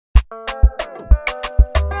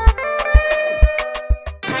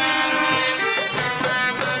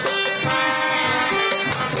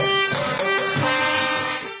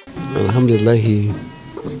alhamdulillah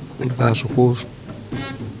ba su ko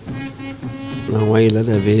na wai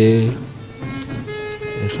ladabe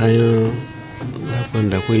sayan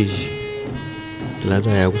da kwai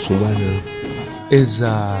lada ya kusa bana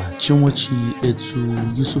eza chinwachi Etsu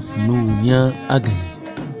Yusuf Nuhu ya Agaie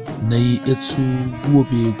na yi Etsu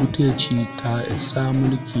gobe guteci ta isa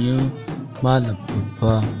mulkiyan malam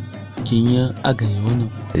babba kinyan Agaie wani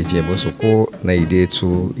ije ba su ko na ide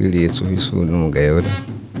Etsu iri Etsu Yusuf Nuhu ga yau da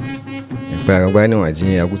ba gani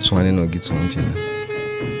waje ya gutsu wani no gitsu wancin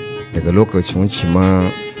daga lokacin wuce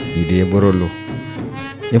ma ide borolo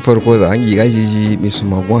in farko za an yi gaji misu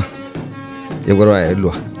magwa ya gwara ya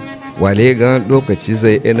luwa wale ga lokaci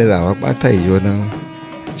zai ina zawa bata yi na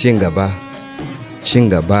cin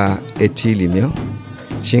gaba eti limiyo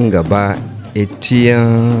cin gaba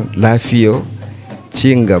etiyan lafiyo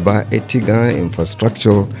cin gaba eti ga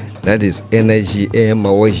infrastructure, that is energy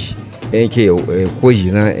mawaji ke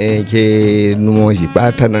koji na ke numoji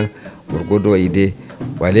bata na gurgudu ide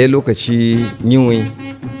wale lokaci yiwu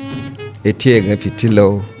eti ga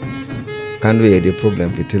fitilo kando ya de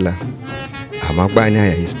problem fitila amma banya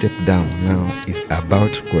ya step down now is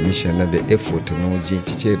about commissioner the effort no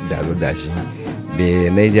jinkice da shi be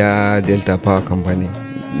Niger Delta Power Company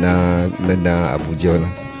na Abuja na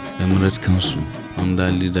Emirate Council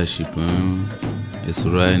under leadership Etsu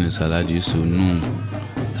Saladi Yusuf Nuhu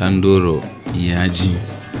Kandoro yaji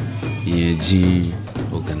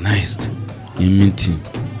organized in meeting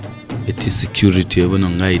eti security yabona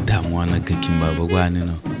ngai damuwa na gankin baba gwani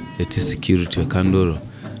no eti security Kandoro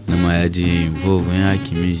na mayaji involve ya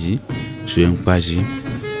kimiji tuyen kwaji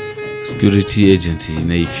security agent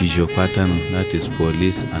na ifisho patano, that is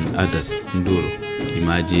police and others ndoro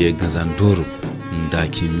imaji ya ganza ndoro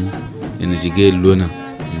ndakimi enjige lona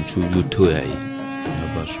nchubu to yayi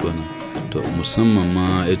abashona to musamman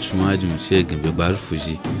ma Etsu maji mu ce gambe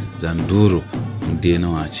barfuji zandoro ndena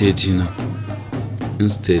wa ce jina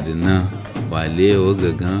instead na wale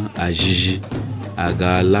ogaga ajiji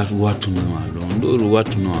aga lat watu na malo ndoro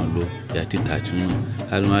watu na malo ya titaci na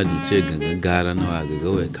har ma din ce ganga gara na waga ga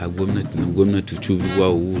wai ka gwamnati cubi wa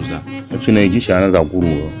wuza Etsu ne gisha na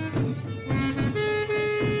zaguru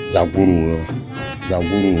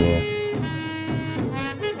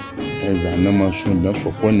eza na masu da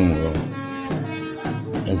sokonin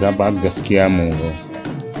eza ba gaskiya mu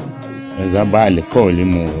eza ba alkawali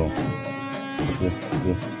mu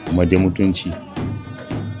kuma da mutunci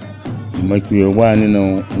makiyo wani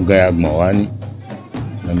na ga ya wani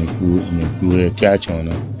na makiyo ya tiyace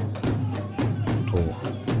wani to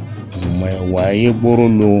mai waye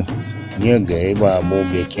borolo ne ga ba abu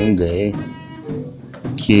bekin ga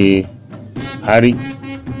ke hari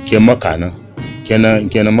ke makana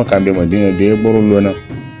kenan makambe madina da ya borolo na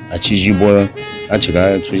a ciji boran a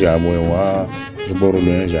ciga su jabo wa ya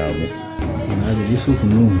borolo ya jabo na da Yusuf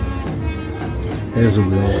Nuhu ya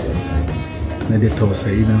zuwa na da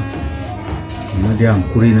tausayi na da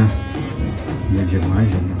hankuri na jama'a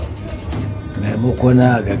maimako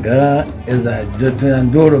na gaga eza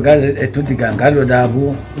dotunan doro ga etuti gangalo da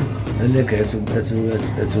abu lalle ka Etsu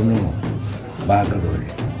Nuhu ba ga dole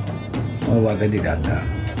kuma ba ga diganga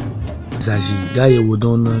zaji da ya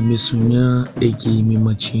wudon na misunya eke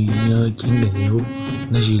mimaci ya kingayo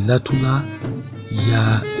na ji latula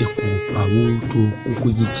ya eko pawo to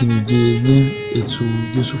kukugi kinige ne Etsu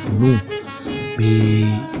Yusuf Nuhu be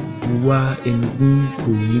wa enugun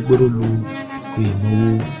to igborolo ko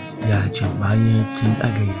emo ya jama'a kin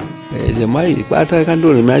Agaie jama'i bata kan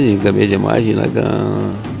dole maji gabe jama'a shi na ga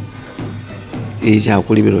ja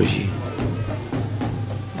hakuri biro shi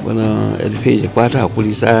wana elfe bata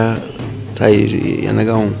hakuri sa tai yana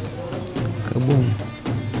ga kabon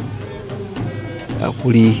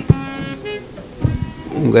hakuri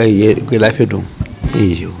ngai ko lafiya don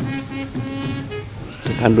jo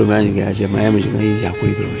ta kan do maji ga jama'a mi ga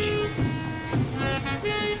hakuri biro shi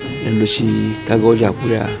yanda shi kaga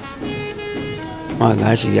hakuri ma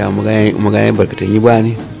ga shi ya magayen barkatan yi ba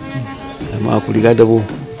ne amma ku riga dabo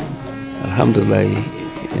alhamdulillah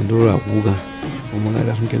in dora guga kuma ga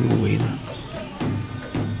da sunken goyi na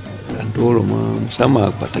an dora ma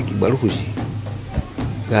musamman pataki barkuji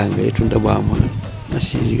ga tun da ba ma na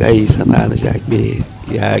shi ga yi sana na shi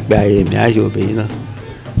ya gbaye mi ajo be na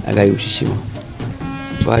aga yi shi ma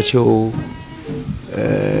so a ce o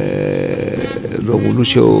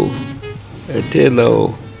revolution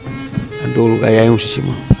telo andoro ga yayin shi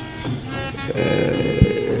ma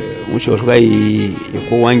mucho ga yi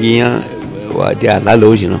ko wangiya wa dia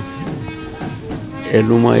lalo jino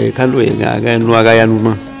eluma e kando e ga no ga ya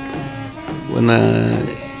numa wana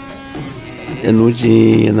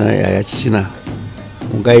enuji na ya china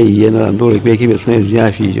ngai yana andoro pe ke be so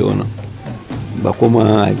ya fi jona ba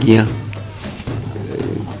kuma a giya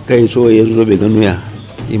kai so ya zo bai gano ya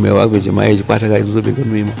yi mai wa bai jama'a ya ji kwata ga zo bai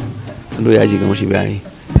gano ma ando ya ji ga mashi bayani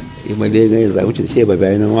yi mai dai ga za wuce sai ba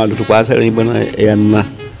bayani ma lutu kwasar ni bana yanna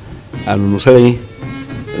anu sai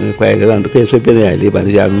kwaya ga zan kai so bai ya le ba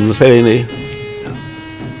da anu sai ne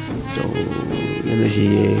to yana shi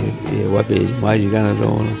ya wabe jama'a ji gana da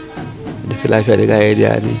wani da filafiya da ga ya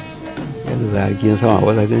da ne yanzu za a giyan sama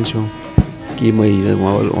wasa gancin kimai da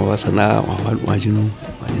wasana wajinu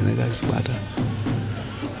wajina gashi bata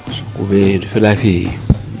su kube da filafi